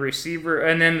at the receiver,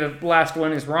 and then the last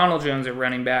one is Ronald Jones at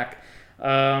running back.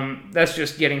 That's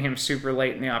just getting him super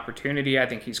late in the opportunity. I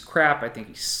think he's crap. I think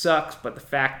he sucks. But the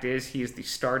fact is, he is the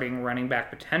starting running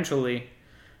back potentially,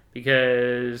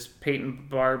 because Peyton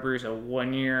Barber's a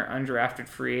 1-year undrafted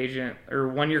free agent, or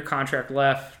 1-year contract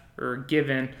left, or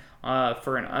given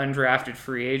for an undrafted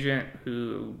free agent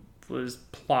who was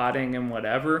plotting and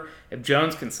whatever. If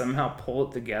Jones can somehow pull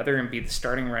it together and be the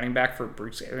starting running back for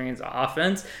Bruce Arians'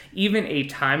 offense, even a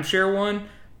timeshare one,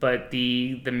 but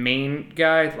the main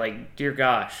guy, like, dear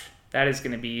gosh, that is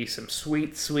going to be some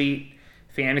sweet, sweet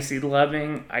fantasy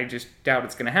loving. I just doubt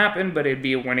it's going to happen, but it'd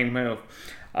be a winning move.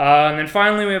 And then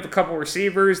finally, we have a couple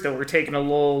receivers that were taken a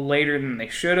little later than they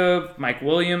should have. Mike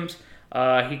Williams.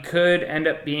 He could end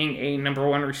up being a number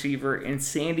one receiver in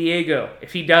San Diego.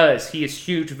 If he does, he is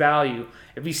huge value.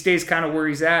 If he stays kind of where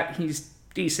he's at, he's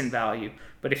decent value.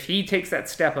 But if he takes that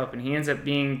step up and he ends up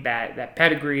being that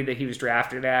pedigree that he was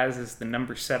drafted as the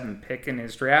number 7 pick in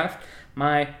his draft,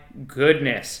 my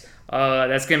goodness,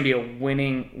 that's going to be a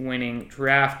winning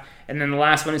draft. And then the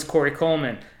last one is Corey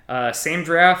Coleman. Same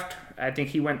draft. I think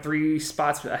he went 3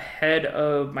 spots ahead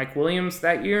of Mike Williams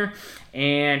that year,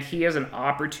 and he has an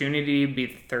opportunity to be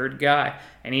the third guy,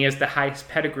 and he has the highest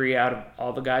pedigree out of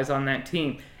all the guys on that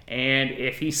team. And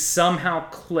if he somehow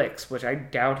clicks, which I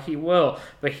doubt he will,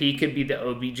 but he could be the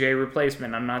OBJ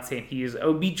replacement. I'm not saying he is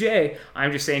OBJ.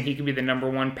 I'm just saying he could be the number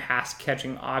one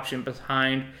pass-catching option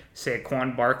behind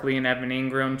Saquon Barkley and Evan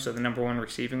Ingram, so the number one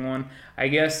receiving one, I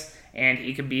guess. And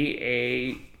he could be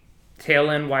a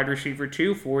tail-end wide receiver,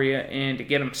 too, for you. And to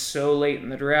get him so late in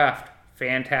the draft,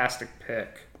 fantastic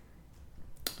pick.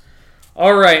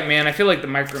 All right, man, I feel like the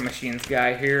Micro Machines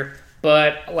guy here.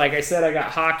 But like I said, I got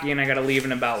hockey and I got to leave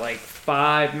in about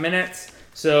 5 minutes.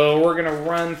 So we're going to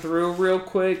run through real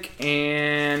quick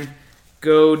and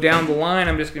go down the line.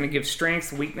 I'm just going to give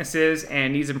strengths, weaknesses,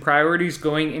 and needs and priorities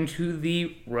going into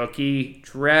the rookie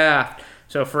draft.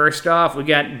 So first off, we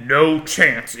got no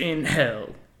chance in hell.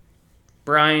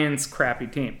 Brian's crappy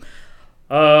team.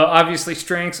 Obviously,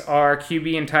 strengths are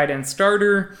QB and tight end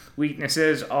starter.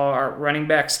 Weaknesses are running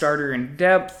back starter in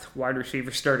depth, wide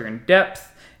receiver starter in depth.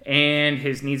 And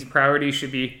his needs and priorities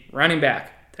should be running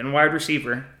back, then wide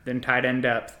receiver, then tight end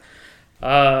depth.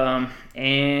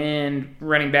 And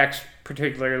running backs,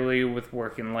 particularly with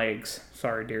working legs.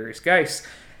 Sorry, Darius Geis.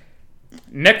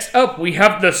 Next up, we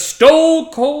have the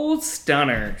Stone Cold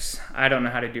Stunners. I don't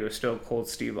know how to do a Stone Cold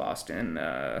Steve Austin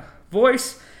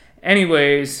voice.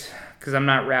 Anyways, because I'm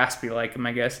not raspy like him,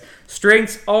 I guess.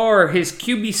 Strengths are his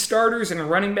QB starters and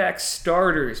running back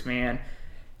starters, man.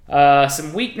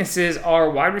 Some weaknesses are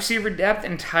wide receiver depth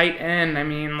and tight end. I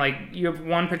mean, you have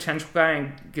one potential guy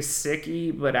in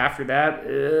Gesicki, but after that,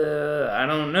 I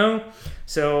don't know.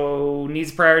 So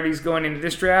needs priorities going into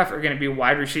this draft are going to be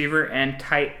wide receiver and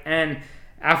tight end.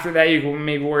 After that, you can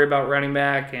maybe worry about running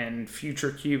back and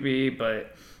future QB,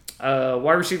 but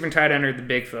wide receiver and tight end are the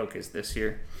big focus this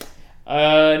year.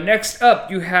 Next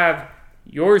up, you have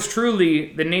yours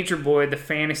truly, the Nature Boy, the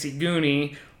Fantasy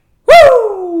Goonie.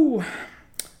 Woo!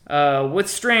 With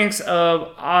strengths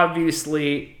of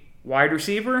obviously wide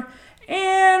receiver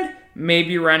and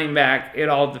maybe running back. It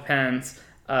all depends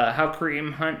how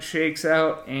Kareem Hunt shakes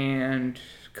out and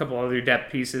a couple other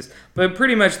depth pieces. But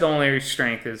pretty much the only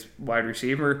strength is wide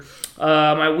receiver.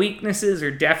 My weaknesses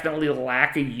are definitely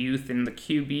lack of youth in the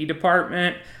QB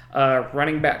department,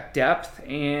 running back depth,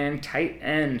 and tight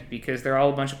end, because they're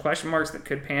all a bunch of question marks that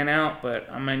could pan out, but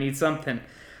I'm going to need something.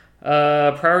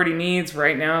 Priority needs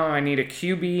right now, I need a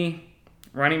QB,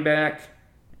 running back,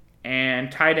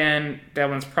 and tight end. That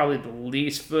one's probably the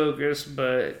least focus,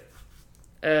 but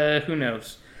who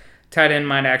knows? Tight end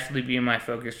might actually be my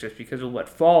focus just because of what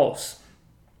falls.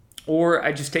 Or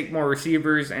I just take more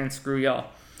receivers and screw y'all.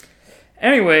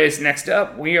 Anyways, next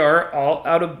up, we are all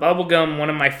out of bubblegum, one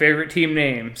of my favorite team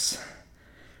names.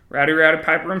 Rowdy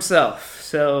Piper himself.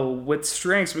 So with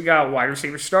strengths, we got wide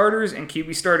receiver starters and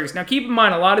QB starters. Now keep in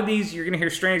mind, a lot of these, you're going to hear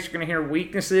strengths, you're going to hear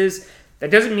weaknesses. That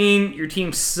doesn't mean your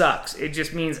team sucks. It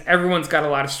just means everyone's got a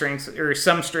lot of strengths, or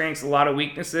some strengths, a lot of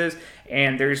weaknesses,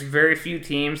 and there's very few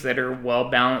teams that are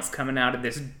well-balanced coming out of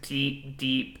this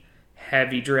deep,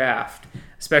 heavy draft,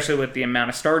 especially with the amount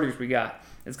of starters we got.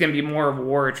 It's going to be more of a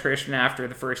war attrition after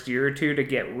the first year or two to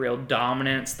get real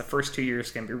dominance. The first 2 years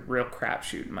is going to be a real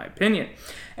crapshoot, in my opinion.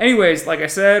 Anyways, like I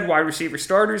said, wide receiver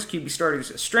starters, QB starters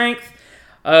is strength.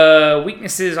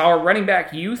 Weaknesses are running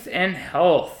back youth and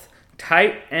health.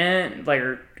 Tight end,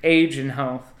 age and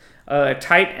health.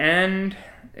 Tight end,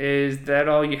 is that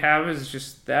all you have is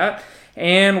just that?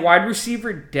 And wide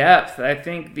receiver depth. I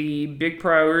think the big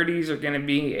priorities are going to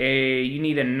be you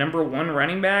need a number 1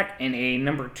 running back and a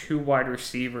number 2 wide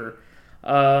receiver.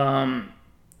 Tight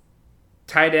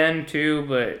end too,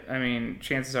 but I mean,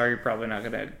 chances are you're probably not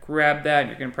going to grab that.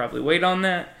 You're going to probably wait on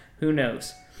that. Who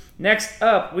knows? Next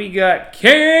up, we got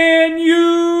Can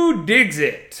You Digs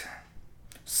It?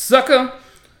 Sucker.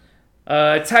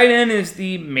 Tight end is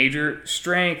the major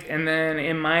strength, and then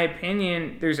in my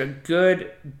opinion, there's a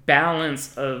good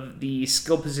balance of the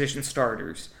skill position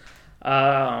starters.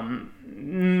 Nothing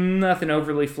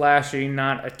overly flashy,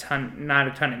 not a ton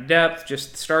of depth.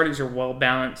 Just the starters are well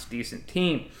balanced, decent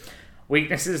team.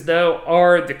 Weaknesses though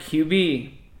are the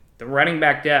QB, the running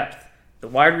back depth, the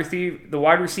wide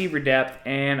receiver depth,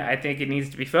 and I think it needs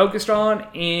to be focused on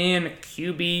in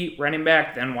QB, running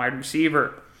back, then wide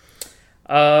receiver.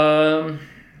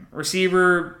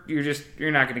 Receiver,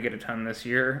 you're not going to get a ton this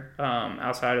year,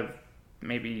 outside of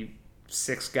maybe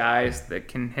 6 guys that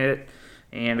can hit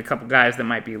and a couple guys that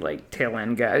might be like tail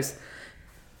end guys.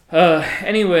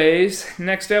 Anyways,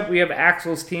 next up we have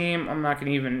Axel's team. I'm not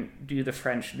going to even do the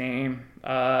French name.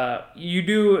 You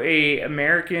do a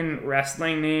American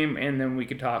wrestling name and then we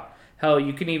could talk. Hell,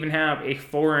 you can even have a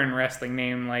foreign wrestling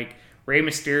name like Rey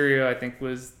Mysterio, I think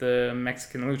was the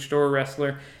Mexican luchador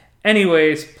wrestler.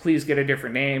 Anyways, please get a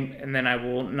different name, and then I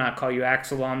will not call you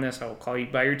Axel on this. I will call you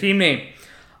by your team name.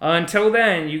 Until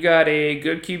then, you got a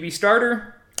good QB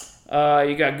starter,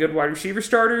 you got good wide receiver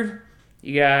starter,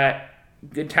 you got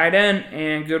good tight end,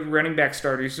 and good running back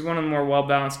starters. This is one of the more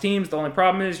well-balanced teams. The only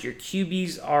problem is your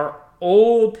QBs are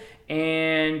old,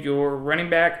 and your running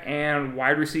back and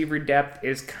wide receiver depth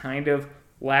is kind of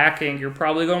lacking. You're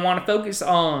probably going to want to focus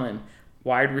on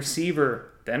wide receiver,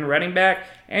 then running back,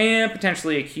 and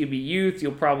potentially a QB youth.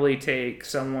 You'll probably take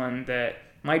someone that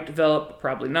might develop, but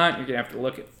probably not. You're going to have to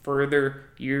look at further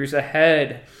years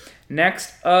ahead.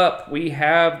 Next up, we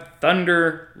have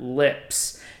Thunder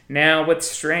Lips. Now, with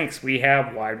strengths, we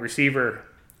have wide receiver.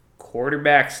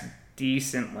 Quarterback's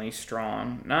decently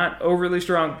strong. Not overly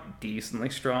strong, decently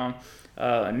strong.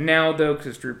 Now, though,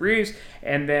 because Drew Brees.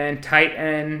 And then tight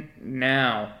end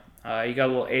now. You got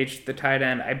a little age to the tight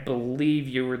end. I believe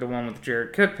you were the one with the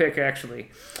Jared Cook pick, actually.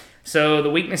 So the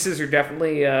weaknesses are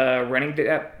definitely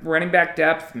running back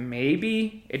depth.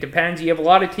 Maybe it depends. You have a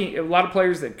lot of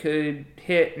players that could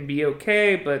hit and be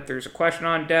okay, but there's a question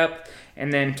on depth.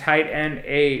 And then tight end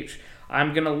age.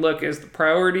 I'm gonna look as the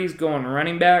priorities going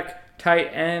running back, tight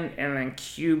end, and then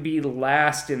QB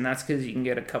last, and that's because you can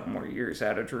get a couple more years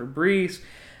out of Drew Brees.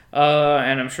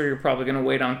 And I'm sure you're probably gonna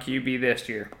wait on QB this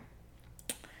year.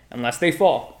 Unless they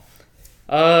fall.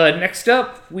 Next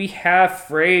up, we have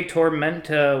Frey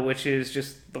Tormenta, which is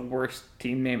just the worst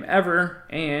team name ever,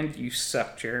 and you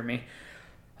suck, Jeremy.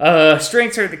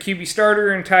 Strengths are the QB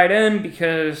starter and tight end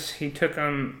because he took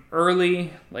them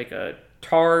early, like a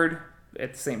tard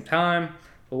at the same time,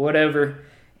 but whatever.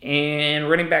 And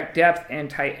running back depth and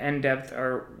tight end depth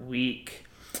are weak.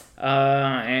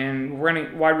 And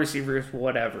wide receivers,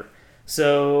 whatever.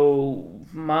 So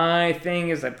my thing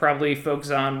is I'd probably focus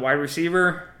on wide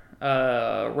receiver,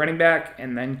 running back,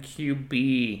 and then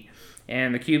QB.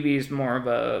 And the QB is more of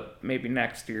a maybe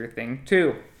next year thing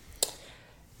too.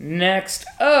 Next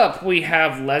up, we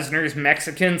have Lesnar's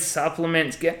Mexican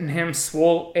supplements getting him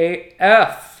swole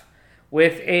AF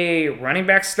with a running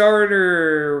back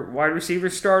starter, wide receiver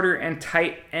starter, and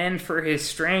tight end for his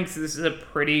strengths. This is a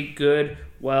pretty good,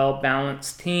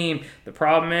 well-balanced team. The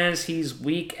problem is he's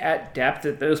weak at depth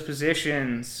at those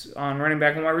positions on running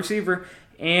back and wide receiver,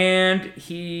 and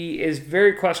he is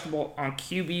very questionable on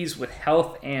QBs with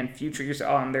health and futures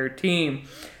on their team.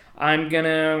 I'm going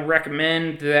to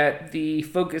recommend that the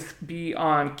focus be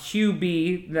on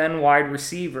QB, then wide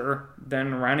receiver,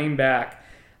 then running back.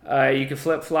 You can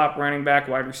flip-flop running back,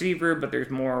 wide receiver, but there's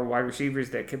more wide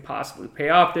receivers that could possibly pay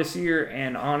off this year.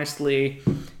 And honestly,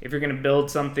 if you're going to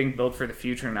build something, build for the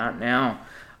future, not now.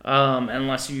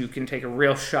 Unless you can take a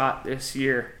real shot this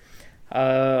year.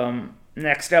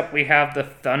 Next up, we have the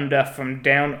Thunder from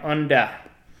Down Under.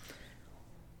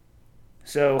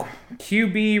 So,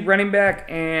 QB, running back,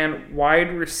 and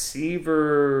wide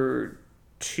receiver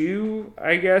 2,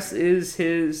 I guess, is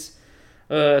his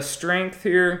strength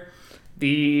here.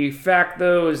 The fact,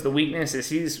 though, is the weakness is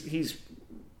he's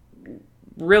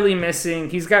really missing.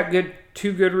 He's got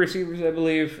two good receivers, I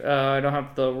believe. I don't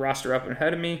have the roster up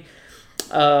ahead of me.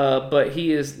 But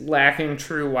he is lacking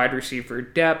true wide receiver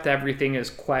depth. Everything is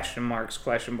question marks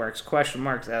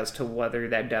as to whether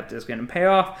that depth is going to pay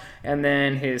off. And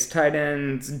then his tight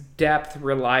end's depth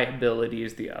reliability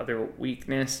is the other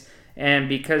weakness. And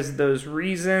because of those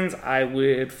reasons, I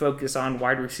would focus on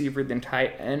wide receiver than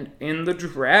tight end in the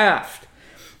draft.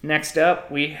 Next up,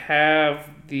 we have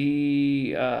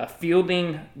the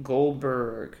Fielding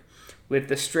Goldberg. With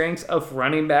the strengths of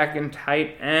running back and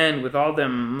tight end, with all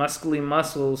them muscly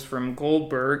muscles from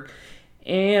Goldberg.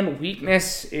 And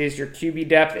weakness is your QB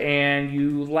depth, and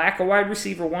you lack a wide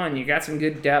receiver 1. You got some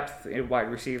good depth in wide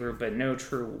receiver, but no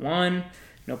true 1,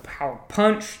 no power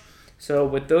punch. So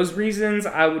with those reasons,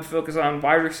 I would focus on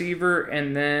wide receiver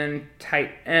and then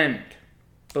tight end.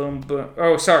 Boom, boom.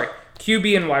 Oh, sorry.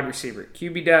 QB and wide receiver.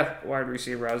 QB depth, wide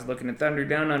receiver. I was looking at Thunder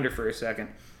Down Under for a second.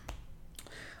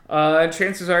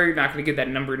 Chances are you're not going to get that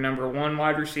number 1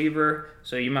 wide receiver,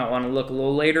 so you might want to look a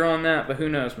little later on that, but who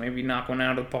knows, maybe knock one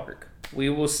out of the park. We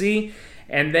will see.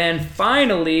 And then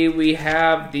finally, we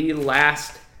have the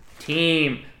last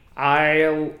team,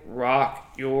 I'll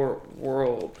Rock Your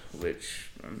World,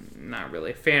 which I'm not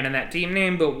really a fan of that team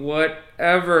name, but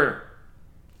whatever.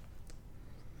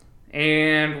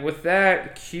 And with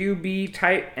that, QB,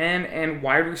 tight end, and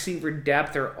wide receiver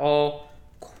depth are all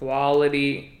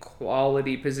quality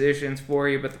positions for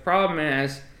you, but the problem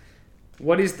is,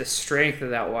 what is the strength of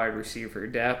that wide receiver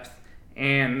depth?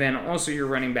 And then also your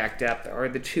running back depth are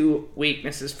the two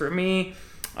weaknesses for me,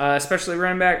 especially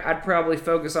running back. I'd probably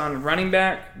focus on running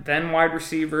back, then wide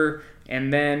receiver,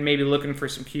 and then maybe looking for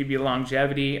some QB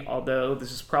longevity, although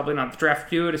this is probably not the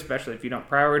draft to do it, especially if you don't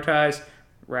prioritize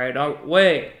right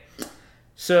away.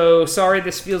 So, sorry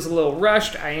this feels a little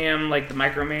rushed. I am like the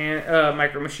Micro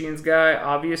Machines guy,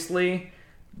 obviously.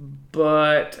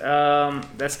 But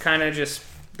that's kind of just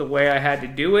the way I had to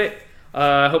do it.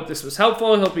 I hope this was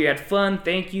helpful. I hope you had fun.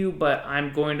 Thank you. But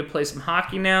I'm going to play some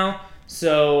hockey now.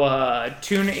 So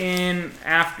tune in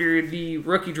after the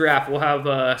rookie draft. We'll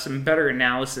have some better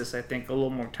analysis. I think a little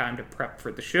more time to prep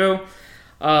for the show.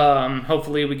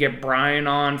 Hopefully we get Brian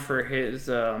on for his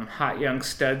Hot Young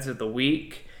Studs of the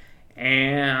Week.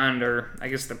 Or I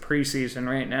guess the preseason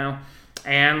right now.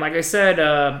 And like I said,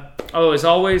 as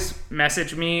always,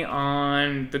 message me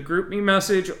on the GroupMe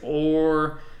message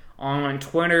or on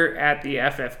Twitter at the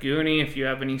FF Goonie if you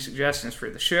have any suggestions for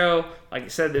the show. Like I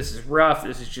said, this is rough.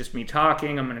 This is just me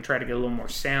talking. I'm going to try to get a little more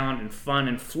sound and fun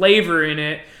and flavor in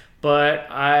it, but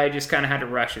I just kind of had to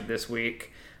rush it this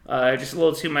week. Just a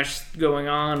little too much going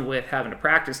on with having to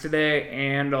practice today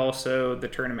and also the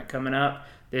tournament coming up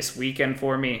this weekend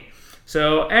for me.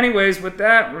 So anyways, with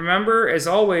that, remember, as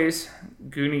always,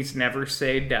 Goonies never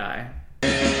say die.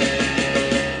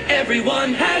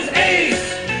 Everyone has AIDS.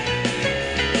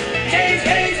 AIDS,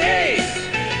 AIDS, AIDS.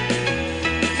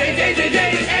 AIDS, AIDS, AIDS,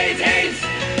 AIDS, AIDS, AIDS.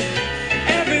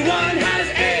 Everyone has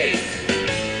AIDS.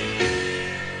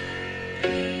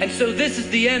 And so this is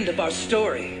the end of our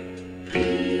story.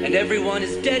 And everyone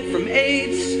is dead from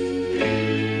AIDS.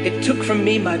 It took from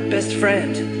me my best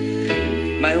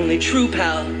friend, my only true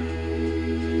pal,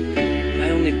 my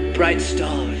only bright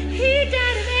star. He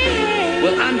died of AIDS.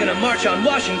 Well, I'm gonna march on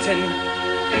Washington,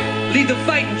 lead the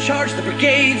fight and charge the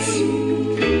brigades.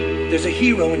 There's a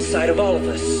hero inside of all of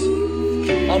us.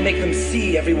 I'll make them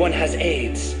see everyone has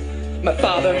AIDS. My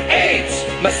father, AIDS.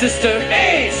 My sister,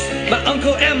 AIDS. My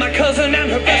uncle and my cousin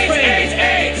and her best friend, AIDS,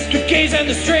 AIDS. The gays and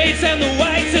the straights and the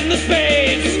whites and the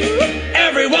spades.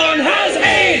 Everyone has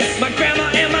AIDS. My grandma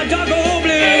and my dog go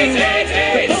blue. AIDS, AIDS,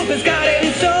 AIDS. The Pope has got it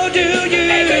and so do you.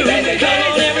 AIDS, AIDS, AIDS, AIDS.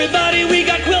 Come on everybody, we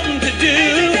got quilting to do.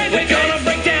 We're gonna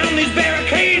break down these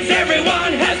barricades.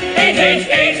 Everyone has AIDS, AIDS,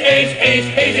 AIDS, AIDS,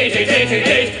 AIDS, AIDS, AIDS, AIDS,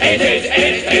 AIDS, AIDS, AIDS,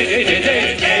 AIDS, AIDS, AIDS, AIDS,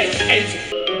 AIDS, AIDS.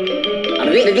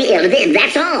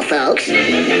 That's all, folks.